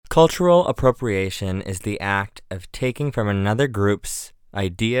Cultural appropriation is the act of taking from another group's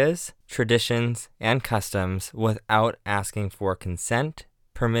ideas, traditions, and customs without asking for consent,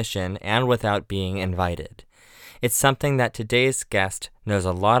 permission, and without being invited. It's something that today's guest knows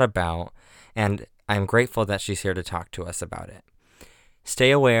a lot about, and I'm grateful that she's here to talk to us about it.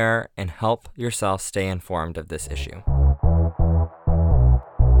 Stay aware and help yourself stay informed of this issue.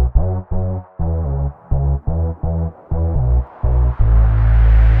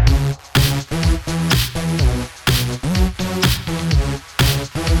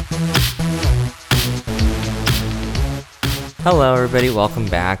 Hello everybody, welcome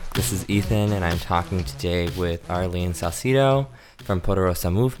back. This is Ethan and I'm talking today with Arlene Salcedo from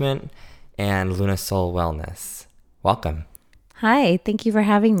Poderosa Movement and Luna Soul Wellness. Welcome. Hi, thank you for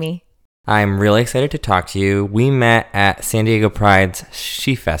having me. I'm really excited to talk to you. We met at San Diego Pride's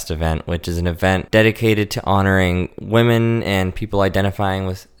She-Fest event, which is an event dedicated to honoring women and people identifying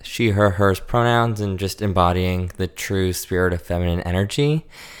with she, her, hers pronouns and just embodying the true spirit of feminine energy.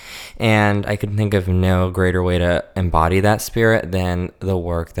 And I could think of no greater way to embody that spirit than the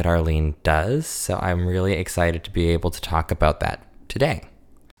work that Arlene does. So I'm really excited to be able to talk about that today.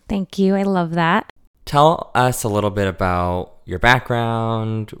 Thank you. I love that. Tell us a little bit about your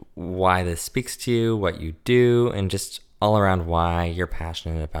background, why this speaks to you, what you do, and just all around why you're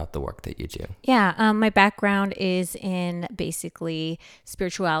passionate about the work that you do. Yeah, my background is in basically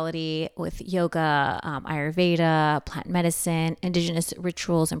spirituality with yoga, Ayurveda, plant medicine, indigenous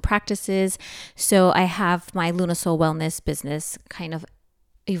rituals and practices. So I have my Luna Soul Wellness business kind of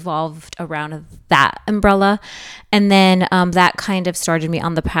evolved around that umbrella. And then that kind of started me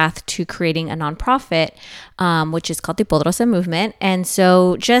on the path to creating a nonprofit, which is called the Poderosa Movement. And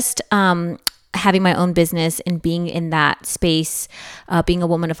so just having my own business and being in that space, being a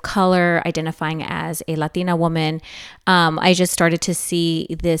woman of color, identifying as a Latina woman, I just started to see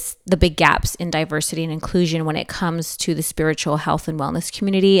the big gaps in diversity and inclusion when it comes to the spiritual health and wellness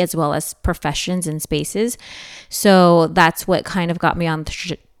community, as well as professions and spaces. So that's what kind of got me on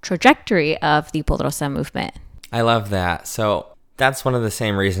the trajectory of the Poderosa Movement. I love that. So that's one of the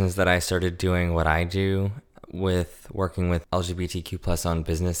same reasons that I started doing what I do. With working with LGBTQ plus owned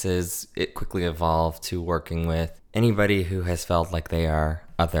businesses, it quickly evolved to working with anybody who has felt like they are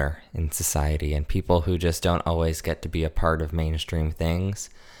other in society and people who just don't always get to be a part of mainstream things,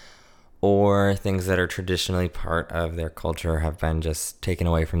 or things that are traditionally part of their culture have been just taken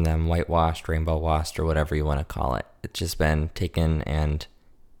away from them, whitewashed, rainbow washed, or whatever you want to call it. It's just been taken and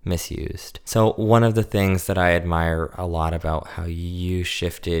misused. So one of the things that I admire a lot about how you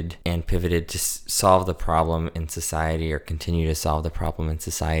shifted and pivoted to solve the problem in society, or continue to solve the problem in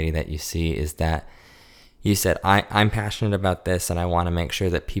society that you see, is that you said, I'm passionate about this and I want to make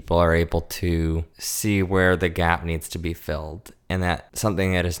sure that people are able to see where the gap needs to be filled, and that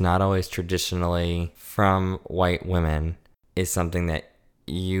something that is not always traditionally from white women is something that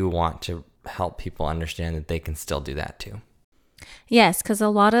you want to help people understand that they can still do that too. Yes, because a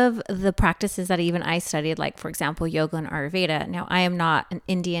lot of the practices that even I studied, like, for example, yoga and Ayurveda. Now, I am not an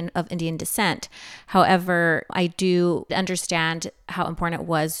Indian of Indian descent. However, I do understand how important it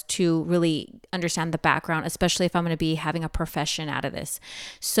was to really understand the background, especially if I'm going to be having a profession out of this.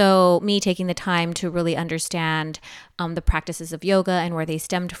 So me taking the time to really understand the practices of yoga and where they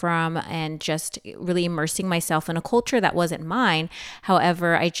stemmed from, and just really immersing myself in a culture that wasn't mine.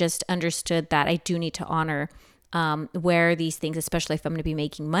 However, I just understood that I do need to honor where these things, especially if I'm going to be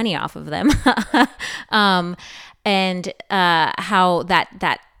making money off of them, and how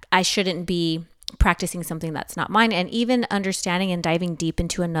that I shouldn't be practicing something that's not mine. And even understanding and diving deep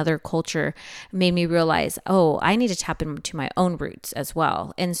into another culture made me realize, oh, I need to tap into my own roots as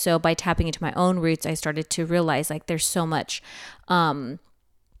well. And so by tapping into my own roots, I started to realize, like, there's so much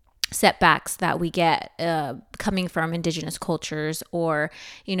setbacks that we get coming from indigenous cultures, or,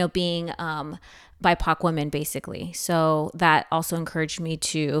 being BIPOC women, basically. So that also encouraged me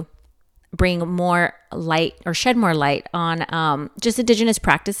to bring more light, or shed more light on just indigenous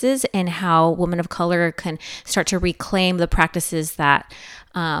practices, and how women of color can start to reclaim the practices that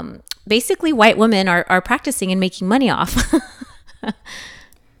basically white women are practicing and making money off.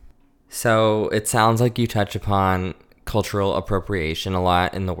 So it sounds like you touch upon cultural appropriation a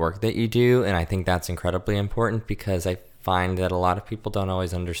lot in the work that you do, and I think that's incredibly important, because I find that a lot of people don't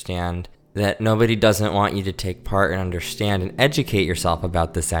always understand that nobody doesn't want you to take part and understand and educate yourself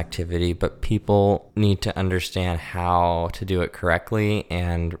about this activity, but people need to understand how to do it correctly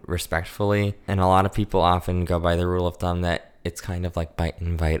and respectfully. And a lot of people often go by the rule of thumb that it's kind of like bite and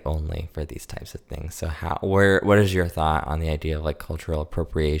invite only for these types of things. So what is your thought on the idea of like cultural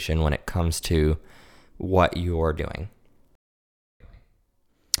appropriation when it comes to what you're doing?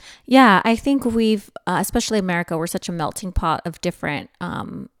 Yeah, I think we've, especially America, we're such a melting pot of different,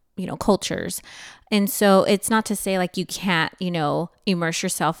 cultures. And so it's not to say like you can't, immerse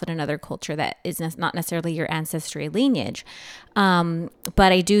yourself in another culture that is not necessarily your ancestry lineage. But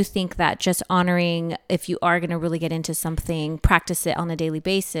I do think that just honoring, if you are going to really get into something, practice it on a daily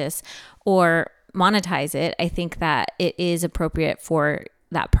basis or monetize it, I think that it is appropriate for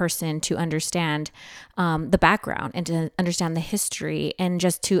that person to understand the background and to understand the history and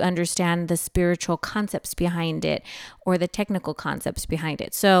just to understand the spiritual concepts behind it or the technical concepts behind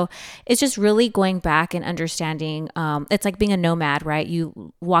it. So it's just really going back and understanding. It's like being a nomad, right?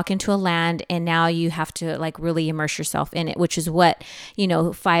 You walk into a land and now you have to like really immerse yourself in it, which is what,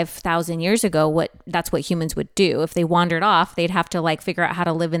 5,000 years ago, that's what humans would do. If they wandered off, they'd have to like figure out how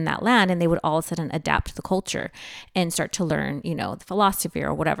to live in that land, and they would all of a sudden adapt to the culture and start to learn, the philosophy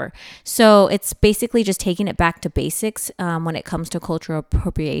or whatever. So it's basically just taking it back to basics when it comes to cultural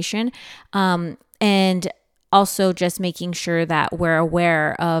appropriation. And also just making sure that we're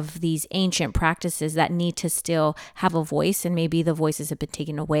aware of these ancient practices that need to still have a voice, and maybe the voices have been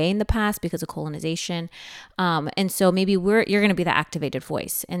taken away in the past because of colonization. And so maybe you're going to be the activated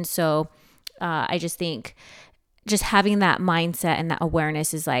voice. And so I just think just having that mindset and that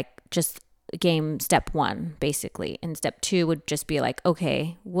awareness is like just game step one, basically. And step two would just be like,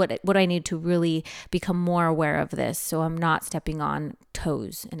 okay, what I need to really become more aware of this so I'm not stepping on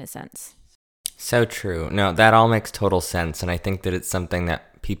toes in a sense. So true. No, that all makes total sense. And I think that it's something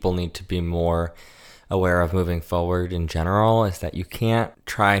that people need to be more aware of moving forward in general, is that you can't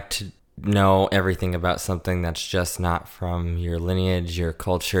try to know everything about something that's just not from your lineage, your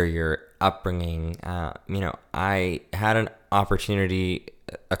culture, your upbringing. I had an opportunity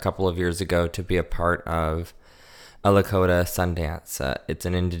a couple of years ago to be a part of a Lakota Sundance. It's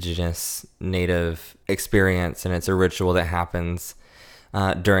an indigenous native experience, and it's a ritual that happens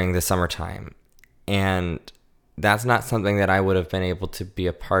during the summertime. And that's not something that I would have been able to be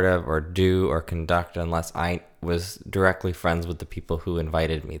a part of or do or conduct unless I was directly friends with the people who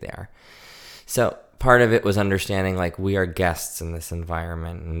invited me there. So part of it was understanding like we are guests in this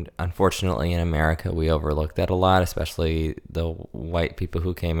environment. And unfortunately in America, we overlook that a lot, especially the white people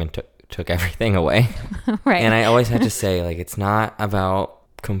who came and took everything away. Right. And I always had to say, like, it's not about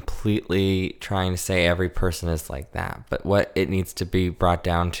completely trying to say every person is like that. But what it needs to be brought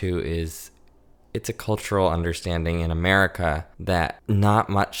down to is it's a cultural understanding in America that not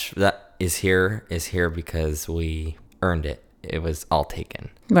much that is here because we earned it. It was all taken.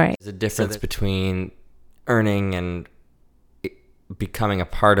 Right. There's a difference between earning and becoming a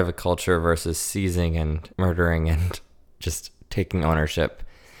part of a culture versus seizing and murdering and just taking ownership.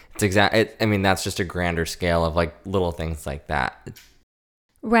 That's just a grander scale of like little things like that.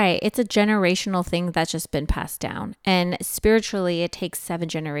 Right. It's a generational thing that's just been passed down. And spiritually, it takes 7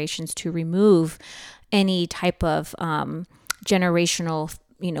 generations to remove any type of generational,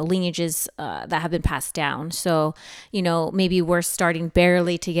 lineages that have been passed down. So, maybe we're starting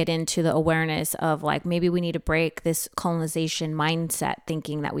barely to get into the awareness of like, maybe we need to break this colonization mindset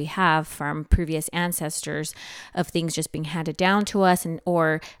thinking that we have from previous ancestors of things just being handed down to us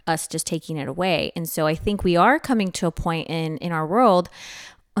or us just taking it away. And so I think we are coming to a point in our world,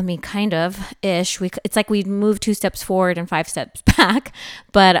 kind of ish. It's like we moved 2 steps forward and 5 steps back.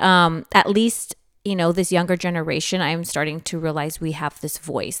 But at least, this younger generation, I'm starting to realize we have this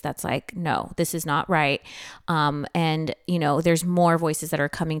voice that's like, no, this is not right. And there's more voices that are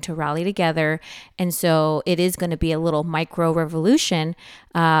coming to rally together. And so it is going to be a little micro revolution.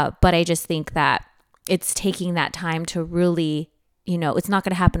 But I just think that it's taking that time to really, it's not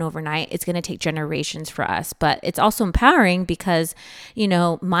going to happen overnight. It's going to take generations for us, but it's also empowering because,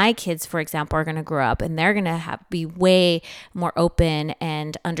 my kids, for example, are going to grow up and they're going to be way more open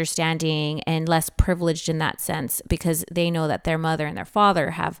and understanding and less privileged in that sense because they know that their mother and their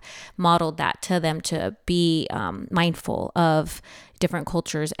father have modeled that to them to be mindful of different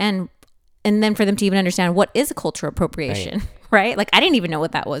cultures and then for them to even understand what is a cultural appropriation. Right. Right? Like I didn't even know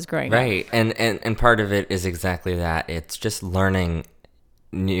what that was growing up. Right. And part of it is exactly that. It's just learning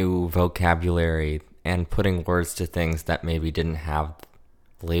new vocabulary and putting words to things that maybe didn't have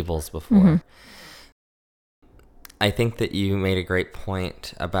labels before. Mm-hmm. I think that you made a great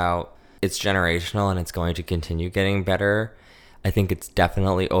point about it's generational and it's going to continue getting better. I think it's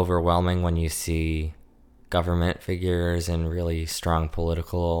definitely overwhelming when you see government figures and really strong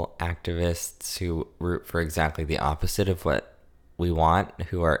political activists who root for exactly the opposite of what we want,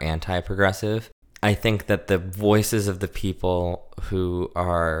 who are anti-progressive. I think that the voices of the people who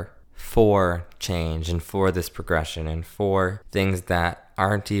are for change and for this progression and for things that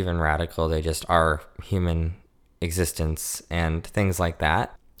aren't even radical, they just are human existence and things like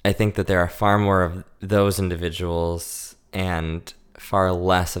that. I think that there are far more of those individuals and far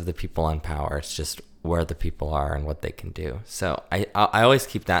less of the people in power. It's just where the people are and what they can do. So I always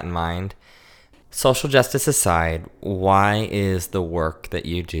keep that in mind. Social justice aside, why is the work that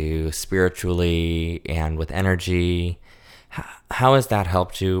you do spiritually and with energy, how has that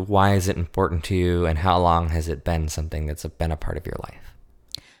helped you? Why is it important to you? And how long has it been something that's been a part of your life?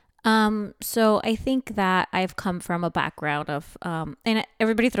 So I think that I've come from a background of, and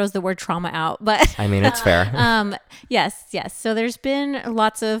everybody throws the word trauma out, but I mean, it's fair. Yes. So there's been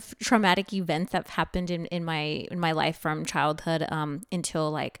lots of traumatic events that have happened in my life from childhood,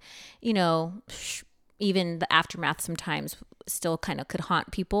 until like, even the aftermath sometimes still kind of could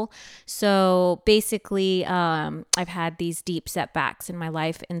haunt people. So basically, I've had these deep setbacks in my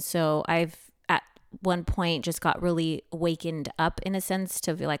life. And so I've at one point just got really wakened up in a sense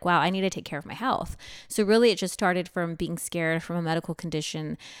to be like, wow, I need to take care of my health. So really it just started from being scared from a medical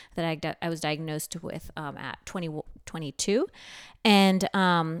condition that I was diagnosed with at 22. And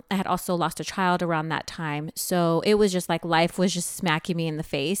I had also lost a child around that time. So it was just like life was just smacking me in the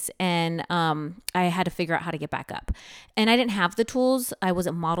face. And I had to figure out how to get back up. And I didn't have the tools. I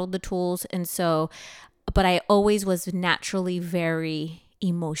wasn't modeled the tools. And so, but I always was naturally very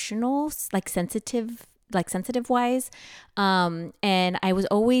emotional, like sensitive wise. And I was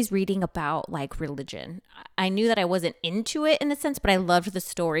always reading about like religion. I knew that I wasn't into it in a sense, but I loved the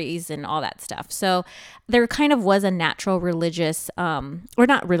stories and all that stuff. So there kind of was a natural religious, or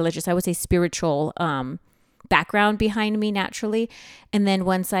not religious, I would say spiritual, background behind me naturally. And then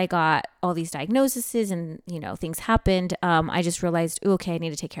once I got all these diagnoses and, things happened, I just realized, okay, I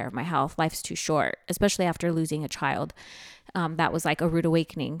need to take care of my health. Life's too short, especially after losing a child. That was like a rude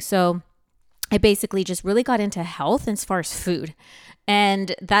awakening. So I basically just really got into health as far as food.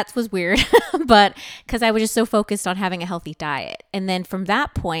 And that was weird, but because I was just so focused on having a healthy diet. And then from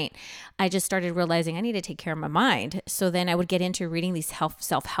that point, I just started realizing I need to take care of my mind. So then I would get into reading these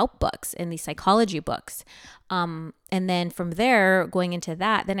self-help books and these psychology books. And then from there, going into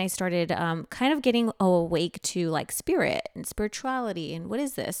that, then I started kind of getting awake to like spirit and spirituality and what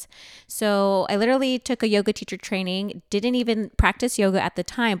is this? So I literally took a yoga teacher training, didn't even practice yoga at the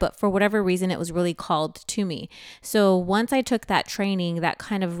time, but for whatever reason, it was really called to me. So once I took that training, that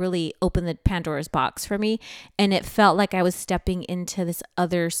kind of really opened the Pandora's box for me. And it felt like I was stepping into this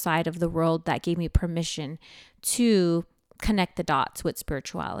other side of the world that gave me permission to connect the dots with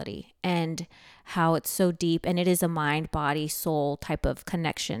spirituality and how it's so deep, and it is a mind, body, soul type of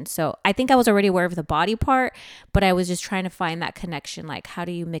connection. So I think I was already aware of the body part, but I was just trying to find that connection, like how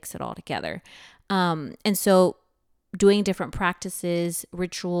do you mix it all together? And so doing different practices,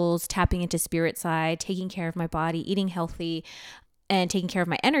 rituals, tapping into spirit side, taking care of my body, eating healthy, and taking care of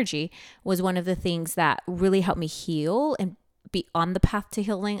my energy was one of the things that really helped me heal and be on the path to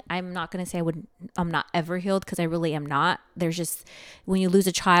healing. I'm not going to say I'm not ever healed, because I really am not. There's just, when you lose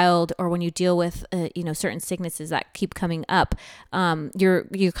a child or when you deal with, certain sicknesses that keep coming up, you're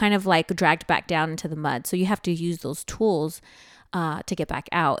kind of like dragged back down into the mud. So you have to use those tools to get back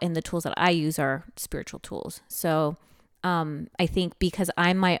out. And the tools that I use are spiritual tools. So I think because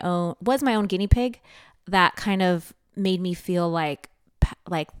I'm was my own guinea pig, that kind of made me feel like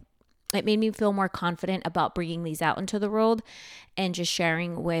it made me feel more confident about bringing these out into the world and just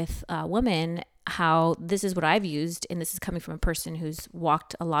sharing with women how this is what I've used. And this is coming from a person who's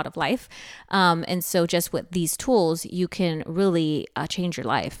walked a lot of life. And so just with these tools, you can really change your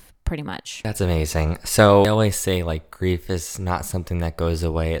life pretty much. That's amazing. So I always say like grief is not something that goes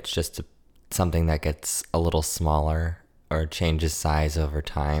away. It's just something that gets a little smaller or changes size over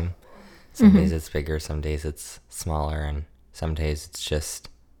time. Some days it's bigger, some days it's smaller, and some days it's just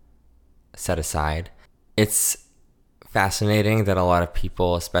set aside. It's fascinating that a lot of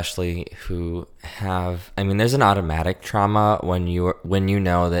people, especially who have, there's an automatic trauma when you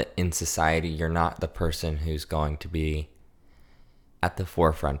know that in society you're not the person who's going to be at the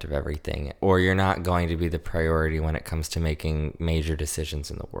forefront of everything, or you're not going to be the priority when it comes to making major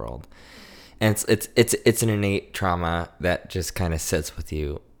decisions in the world. And it's an innate trauma that just kind of sits with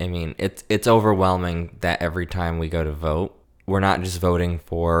you. It's overwhelming that every time we go to vote, we're not just voting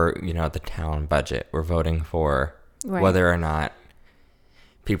for, the town budget. We're voting for whether or not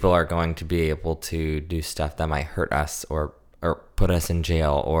people are going to be able to do stuff that might hurt us or put us in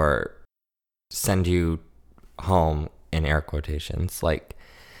jail or send you home, in air quotations. Like,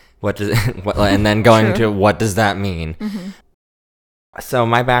 and then going to what does that mean? Mm-hmm. So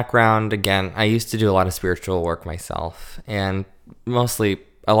my background, again, I used to do a lot of spiritual work myself, and mostly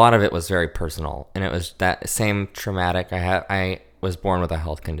a lot of it was very personal, and it was that same traumatic. I was born with a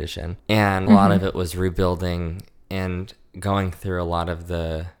health condition, and a lot of it was rebuilding and going through a lot of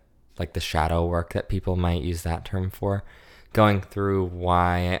the shadow work that people might use that term for, going through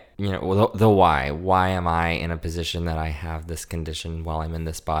why, the why am I in a position that I have this condition while I'm in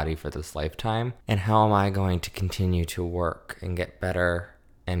this body for this lifetime, and how am I going to continue to work and get better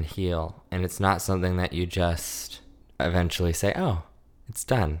and heal. And it's not something that you just eventually say, oh, it's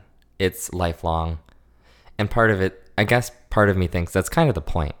done. It's lifelong. And part of it, I guess part of me thinks that's kind of the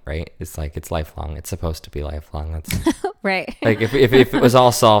point, right? It's like, it's lifelong. It's supposed to be lifelong. That's right. Like if it was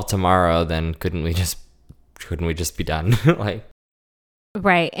all solved tomorrow, then couldn't we just be done? Like,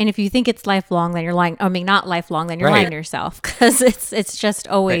 right. And if you think it's lifelong, then you're lying. I mean, not lifelong, then you're lying to yourself, because it's just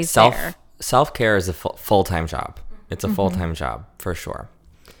always there. Self-care is a full-time job. It's a full-time job for sure.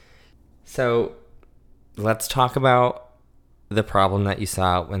 So let's talk about the problem that you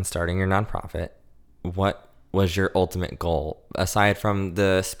saw when starting your nonprofit. What was your ultimate goal, aside from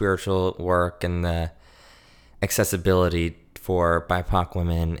the spiritual work and the accessibility for BIPOC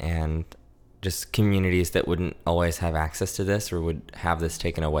women and just communities that wouldn't always have access to this or would have this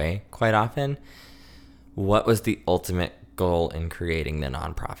taken away quite often? What was the ultimate goal in creating the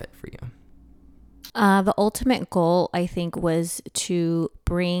nonprofit for you? The ultimate goal, I think, was to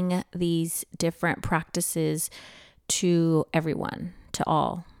bring these different practices to everyone, to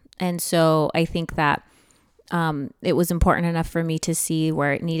all. And so I think that it was important enough for me to see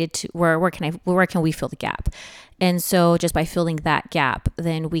where it needed to, where can we fill the gap? And so just by filling that gap,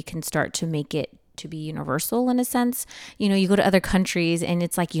 then we can start to make it to be universal in a sense. You go to other countries and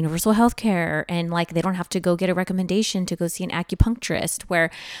it's like universal healthcare, and like they don't have to go get a recommendation to go see an acupuncturist,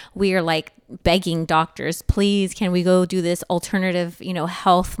 where we are like begging doctors, please, can we go do this alternative,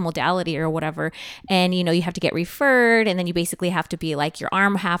 health modality or whatever? And, you have to get referred, and then you basically have to be like your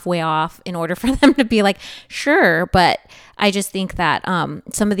arm halfway off in order for them to be like, sure. But I just think that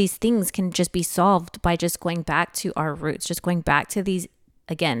some of these things can just be solved by just going back to our roots, just going back to these,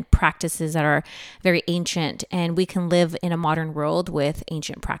 again, practices that are very ancient, and we can live in a modern world with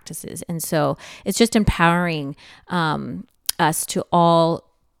ancient practices. And so it's just empowering us to all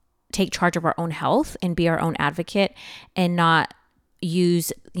take charge of our own health and be our own advocate, and not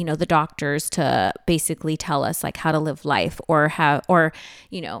use, the doctors to basically tell us like how to live life, or have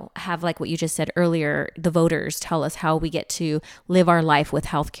like what you just said earlier, the voters tell us how we get to live our life with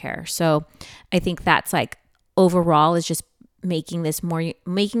healthcare. So I think that's like overall is just making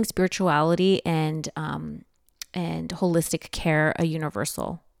spirituality and holistic care a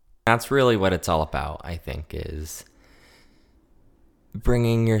universal. That's really what it's all about, I think, is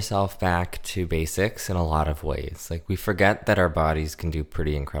bringing yourself back to basics in a lot of ways. Like, we forget that our bodies can do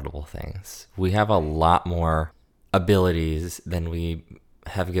pretty incredible things. We have a lot more abilities than we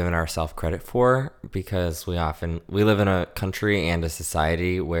have given ourselves credit for, because we live in a country and a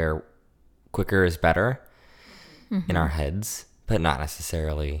society where quicker is better in our heads, but not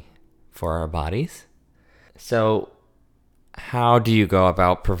necessarily for our bodies. So how do you go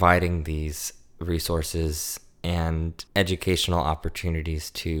about providing these resources and educational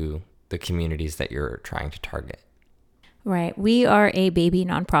opportunities to the communities that you're trying to target? Right. We are a baby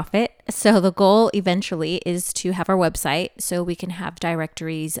nonprofit. So the goal eventually is to have our website so we can have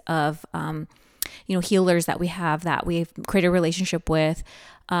directories of, healers that we've created a relationship with.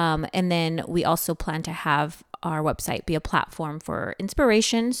 And then we also plan to have our website be a platform for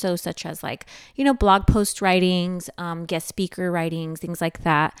inspiration. So such as like, blog post writings, guest speaker writings, things like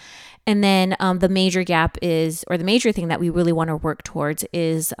that. And then the major thing that we really want to work towards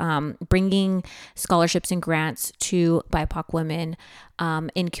is bringing scholarships and grants to BIPOC women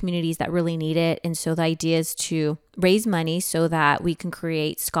in communities that really need it. And so the idea is to raise money so that we can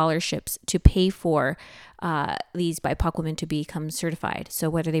create scholarships to pay for these BIPOC women to become certified. So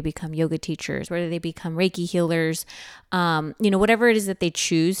whether they become yoga teachers, whether they become Reiki healers, whatever it is that they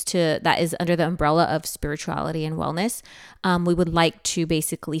choose that is under the umbrella of spirituality and wellness, we would like to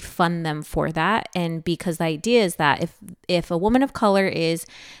basically fund them for that. And because the idea is that if a woman of color is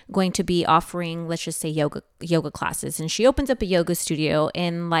going to be offering, let's just say yoga classes, and she opens up a yoga studio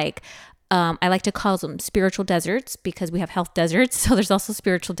in like, I like to call them spiritual deserts, because we have health deserts. So there's also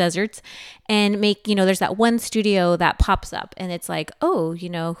spiritual deserts, and there's that one studio that pops up and it's like, oh,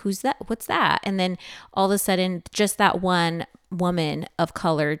 who's that? What's that? And then all of a sudden, just that one woman of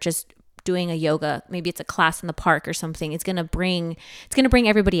color just doing a yoga, maybe it's a class in the park or something. It's going to bring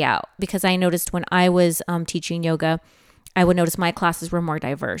everybody out, because I noticed when I was teaching yoga, I would notice my classes were more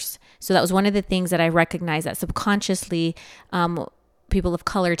diverse. So that was one of the things that I recognized that subconsciously, people of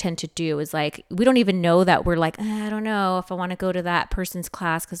color tend to do, is like, we don't even know that we're like, I don't know if I want to go to that person's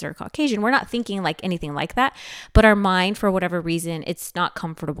class because they're Caucasian. We're not thinking like anything like that, but our mind, for whatever reason, it's not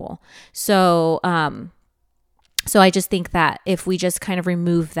comfortable. So So I just think that if we just kind of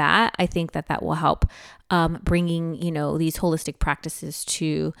remove that, I think that that will help bringing, these holistic practices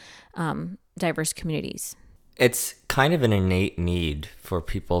to diverse communities. It's kind of an innate need for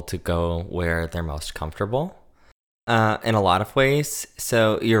people to go where they're most comfortable in a lot of ways.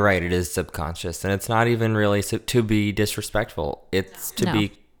 So you're right, it is subconscious, and it's not even really to be disrespectful. It's to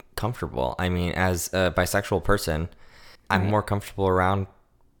be comfortable. I mean, as a bisexual person, I'm more comfortable around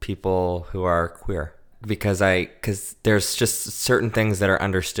people who are queer because there's just certain things that are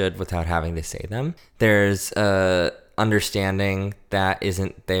understood without having to say them. There's a understanding that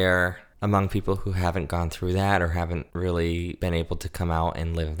isn't there among people who haven't gone through that or haven't really been able to come out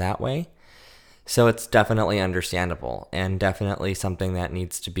and live that way. So it's definitely understandable and definitely something that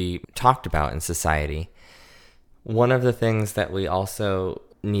needs to be talked about in society. One of the things that we also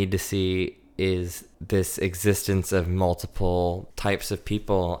need to see is this existence of multiple types of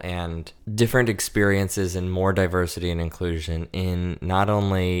people and different experiences and more diversity and inclusion in not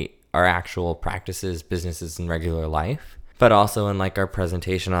only our actual practices, businesses, and regular life, but also in like our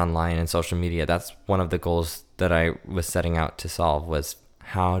presentation online and social media. That's one of the goals that I was setting out to solve, was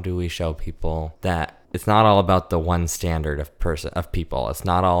how do we show people that it's not all about the one standard of people. It's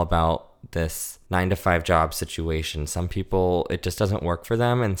not all about this 9-to-5 job situation. Some people, it just doesn't work for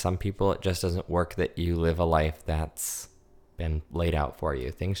them, and some people, it just doesn't work that you live a life that's been laid out for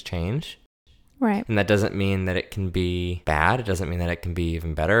you. Things change. Right. And that doesn't mean that it can be bad. It doesn't mean that it can be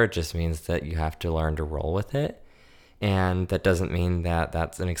even better. It just means that you have to learn to roll with it. And that doesn't mean that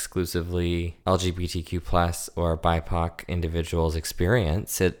that's an exclusively LGBTQ plus or BIPOC individual's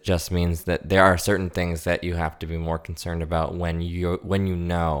experience. It just means that there are certain things that you have to be more concerned about when you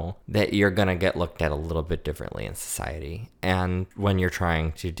know that you're going to get looked at a little bit differently in society. And when you're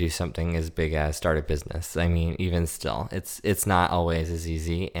trying to do something as big as start a business, I mean, even still, it's not always as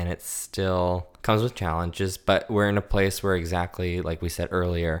easy, and it still comes with challenges, but we're in a place where, exactly like we said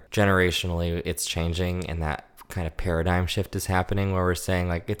earlier, generationally it's changing, and that kind of paradigm shift is happening where we're saying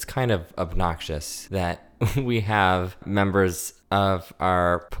like it's kind of obnoxious that we have members of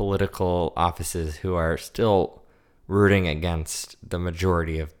our political offices who are still rooting against the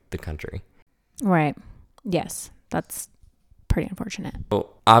majority of the country. Right. Yes, that's pretty unfortunate. So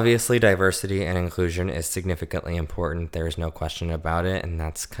obviously diversity and inclusion is significantly important. There's no question about it, and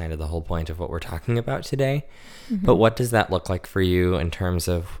that's kind of the whole point of what we're talking about today. Mm-hmm. But what does that look like for you in terms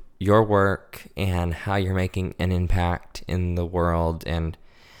of your work and how you're making an impact in the world? And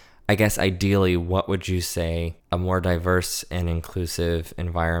I guess ideally, what would you say a more diverse and inclusive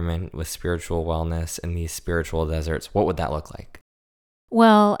environment with spiritual wellness in these spiritual deserts, what would that look like?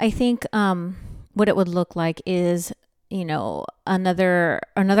 Well, I think what it would look like is, another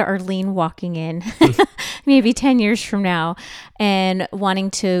Arlene walking in maybe 10 years from now and wanting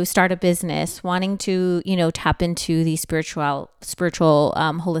to start a business, wanting to, tap into these spiritual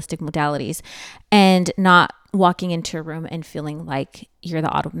holistic modalities, and not walking into a room and feeling like you're the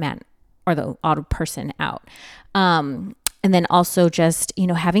odd man or the odd person out. And then also just,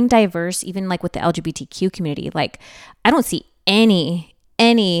 having diverse, even like with the LGBTQ community, like I don't see any,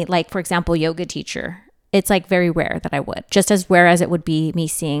 like, for example, yoga teacher. It's like very rare that I would, just as rare as it would be me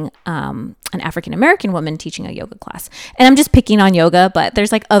seeing an African-American woman teaching a yoga class. And I'm just picking on yoga, but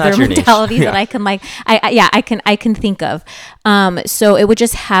there's like other modalities that I can like, I can think of. So it would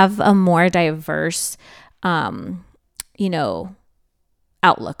just have a more diverse,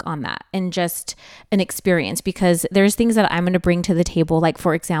 outlook on that, and just an experience, because there's things that I'm going to bring to the table. Like,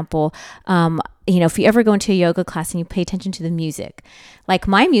 for example, if you ever go into a yoga class and you pay attention to the music, like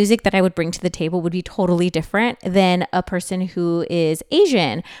my music that I would bring to the table would be totally different than a person who is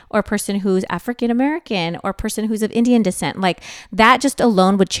Asian, or a person who's African American, or a person who's of Indian descent. Like that just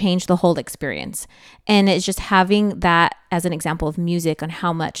alone would change the whole experience. And it's just having that as an example of music on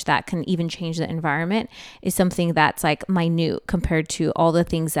how much that can even change the environment is something that's like minute compared to all the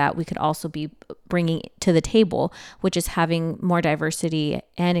things that we could also be bringing to the table, which is having more diversity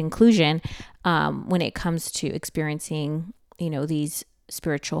and inclusion when it comes to experiencing, these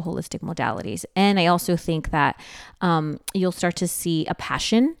spiritual holistic modalities. And I also think that you'll start to see a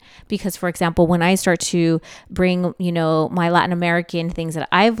passion, because, for example, when I start to bring, my Latin American things that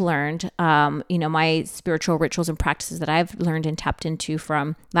I've learned, my spiritual rituals and practices that I've learned and tapped into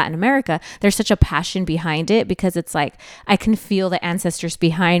from Latin America, there's such a passion behind it, because it's like I can feel the ancestors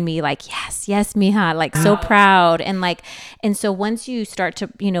behind me, like, yes, mija, like so proud. And so once you start to,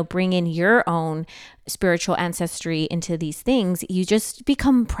 bring in your own spiritual ancestry into these things, you just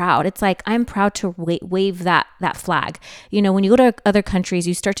become proud. It's like, I'm proud to wave that flag. When you go to other countries,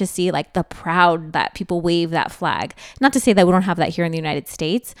 you start to see like the proud that people wave that flag. Not to say that we don't have that here in the United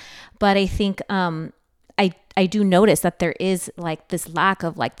States, but I think I do notice that there is like this lack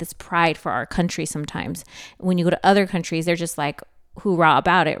of like this pride for our country sometimes. When you go to other countries, they're just like hoorah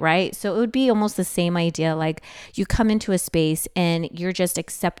about it, right? So it would be almost the same idea. Like you come into a space and you're just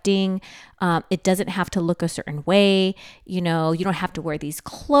accepting. It doesn't have to look a certain way. You know, you don't have to wear these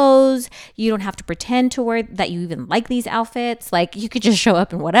clothes. You don't have to pretend to wear that you even like these outfits. Like you could just show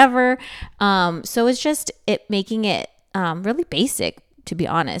up in whatever. So it's just making it really basic, to be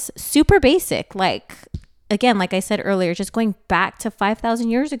honest, super basic. Like, again, like I said earlier, just going back to 5,000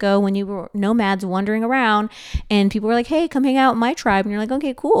 years ago when you were nomads wandering around and people were like, hey, come hang out in my tribe. And you're like,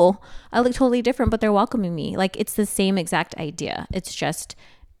 okay, cool. I look totally different, but they're welcoming me. Like it's the same exact idea. It's just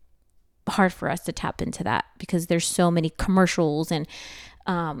hard for us to tap into that because there's so many commercials and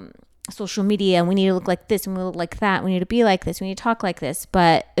social media, and we need to look like this and we look like that. We need to be like this. We need to talk like this.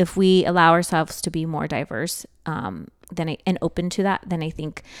 But if we allow ourselves to be more diverse and open to that, then I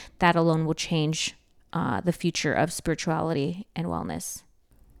think that alone will change the future of spirituality and wellness.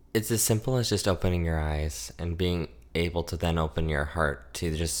 It's as simple as just opening your eyes and being able to then open your heart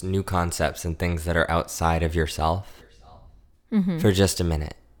to just new concepts and things that are outside of yourself for just a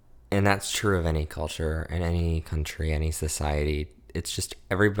minute. And that's true of any culture and any country, any society. It's just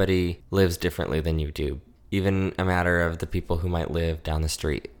everybody lives differently than you do. Even a matter of the people who might live down the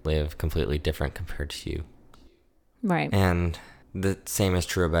street live completely different compared to you. Right. And the same is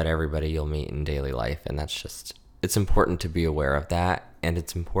true about everybody you'll meet in daily life. And that's just, it's important to be aware of that. And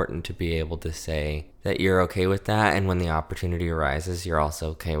it's important to be able to say that you're okay with that. And when the opportunity arises, you're also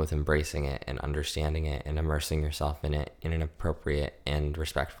okay with embracing it and understanding it and immersing yourself in it in an appropriate and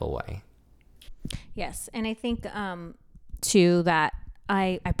respectful way. Yes. And I think, too, that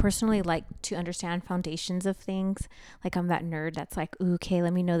I personally like to understand foundations of things. Like I'm that nerd that's like, ooh, okay,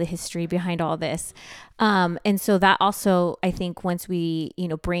 let me know the history behind all this. And so that also, I think once we,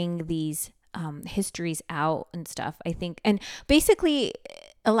 bring these histories out and stuff, I think, and basically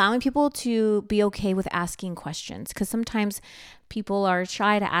allowing people to be okay with asking questions, because sometimes people are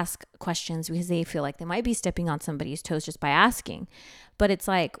shy to ask questions because they feel like they might be stepping on somebody's toes just by asking. But it's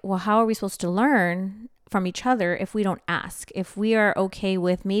like, well, how are we supposed to learn from each other if we don't ask? If we are okay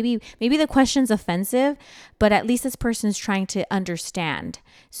with maybe the question's offensive, but at least this person is trying to understand.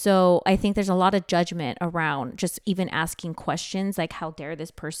 So I think there's a lot of judgment around just even asking questions, like how dare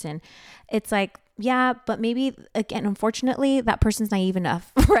this person? It's like, yeah, but maybe, again, unfortunately, that person's naive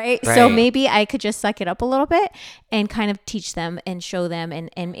enough, right? So maybe I could just suck it up a little bit and kind of teach them and show them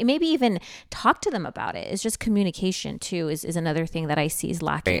and maybe even talk to them about it. It's just communication too is another thing that I see is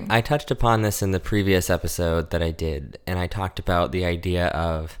lacking. I touched upon this in the previous episode that I did, and I talked about the idea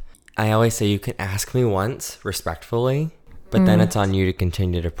of, I always say you can ask me once respectfully, but then it's on you to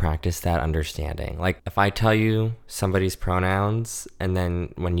continue to practice that understanding. Like if I tell you somebody's pronouns and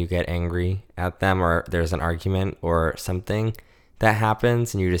then when you get angry at them or there's an argument or something that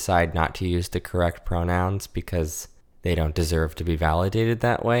happens and you decide not to use the correct pronouns because they don't deserve to be validated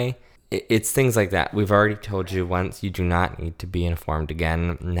that way, it's things like that. We've already told you once, you do not need to be informed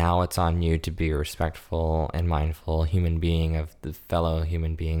again. Now it's on you to be a respectful and mindful human being of the fellow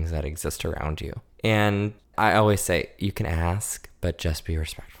human beings that exist around you. And I always say, you can ask, but just be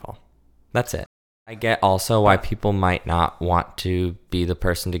respectful. That's it. I get also why people might not want to be the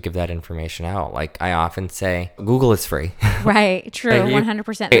person to give that information out. Like I often say, Google is free. Right. True.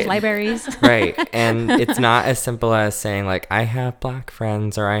 100%. There's libraries. Right. And it's not as simple as saying like, I have Black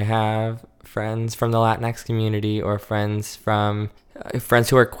friends, or I have friends from the Latinx community, or friends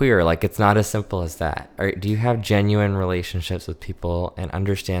who are queer. Like it's not as simple as that. Or do you have genuine relationships with people and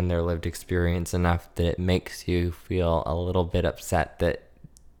understand their lived experience enough that it makes you feel a little bit upset that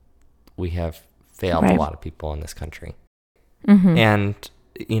we have failed a lot of people in this country? And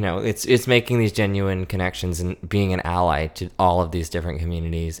it's making these genuine connections and being an ally to all of these different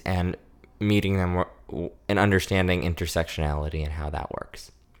communities and meeting them and understanding intersectionality and how that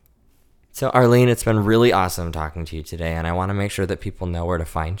works. So Arlene, it's been really awesome talking to you today, and I want to make sure that people know where to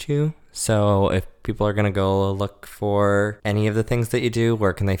find you. So if people are going to go look for any of the things that you do,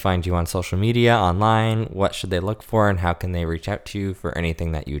 where can they find you on social media, online? What should they look for, and how can they reach out to you for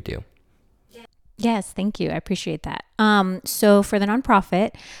anything that you do? Yes, thank you. I appreciate that. So for the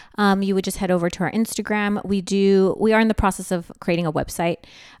nonprofit, you would just head over to our Instagram. We are in the process of creating a website.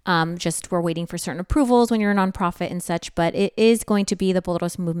 We're waiting for certain approvals when you're a nonprofit and such, but it is going to be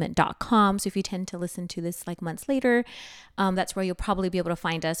thepoderosmovement.com. So if you tend to listen to this like months later, that's where you'll probably be able to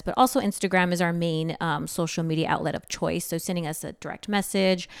find us. But also Instagram is our main social media outlet of choice. So sending us a direct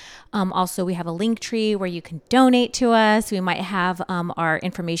message. Also, we have a link tree where you can donate to us. We might have our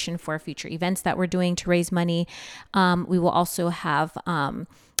information for future events that we're doing to raise money. We will also have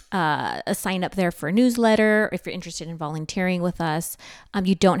a sign up there for a newsletter. If you're interested in volunteering with us,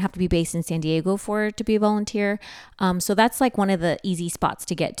 you don't have to be based in San Diego to be a volunteer. So that's like one of the easy spots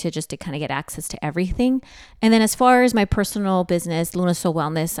to get to, just to kind of get access to everything. And then as far as my personal business, Luna Soul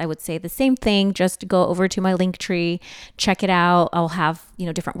Wellness, I would say the same thing. Just go over to my Linktree, check it out. I'll have,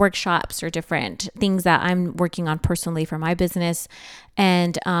 different workshops or different things that I'm working on personally for my business.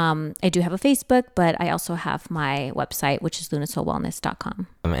 And I do have a Facebook, but I also have my website, which is lunasoulwellness.com.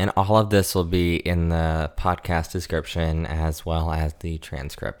 And all of this will be in the podcast description as well as the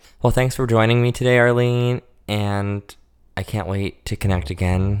transcript. Well, thanks for joining me today, Arlene. And I can't wait to connect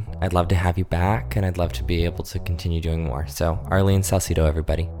again. I'd love to have you back, and I'd love to be able to continue doing more. So, Arlene Salcedo,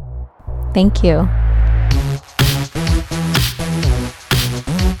 everybody. Thank you.